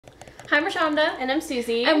I'm Richanda. And I'm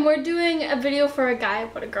Susie. And we're doing a video for a guy,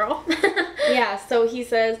 but a girl. Yeah, so he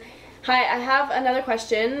says, hi, I have another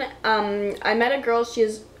question. I met a girl, she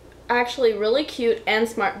is actually really cute and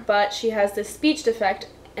smart, but she has this speech defect,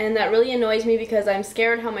 and that really annoys me because I'm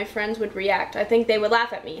scared how my friends would react. I think they would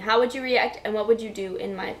laugh at me. How would you react, and what would you do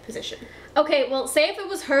in my position? Okay, well, say if it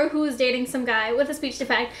was her who was dating some guy with a speech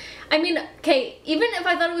defect. I mean, okay, even if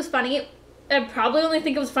I thought it was funny, I'd probably only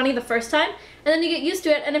think it was funny the first time, and then you get used to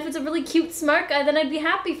it, and if it's a really cute, smart guy, then I'd be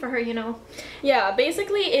happy for her, you know? Yeah,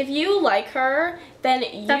 basically, if you like her,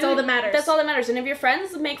 then that's all that matters. That's all that matters. And if your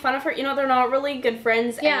friends make fun of her, you know, they're not really good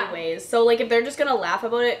friends anyways. So, like, if they're just gonna laugh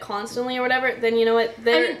about it constantly or whatever, then you know what?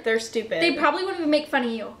 They're stupid. They probably wouldn't even make fun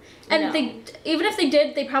of you. And even if they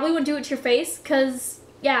did, they probably wouldn't do it to your face, because,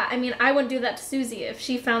 yeah, I mean, I wouldn't do that to Susie if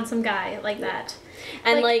she found some guy like that.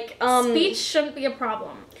 And, speech shouldn't be a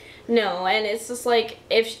problem. No, and it's just like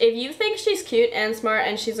if you think she's cute and smart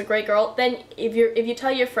and she's a great girl, then if you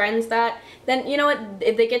tell your friends that, then you know what,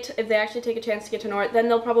 if they actually take a chance to get to know her, then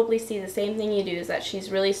they'll probably see the same thing you do, is that she's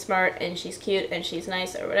really smart and she's cute and she's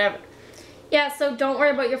nice or whatever. Yeah, so don't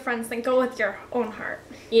worry about your friends, then go with your own heart.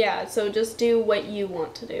 Yeah, so just do what you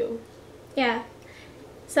want to do. Yeah.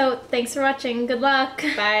 So thanks for watching. Good luck.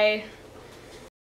 Bye.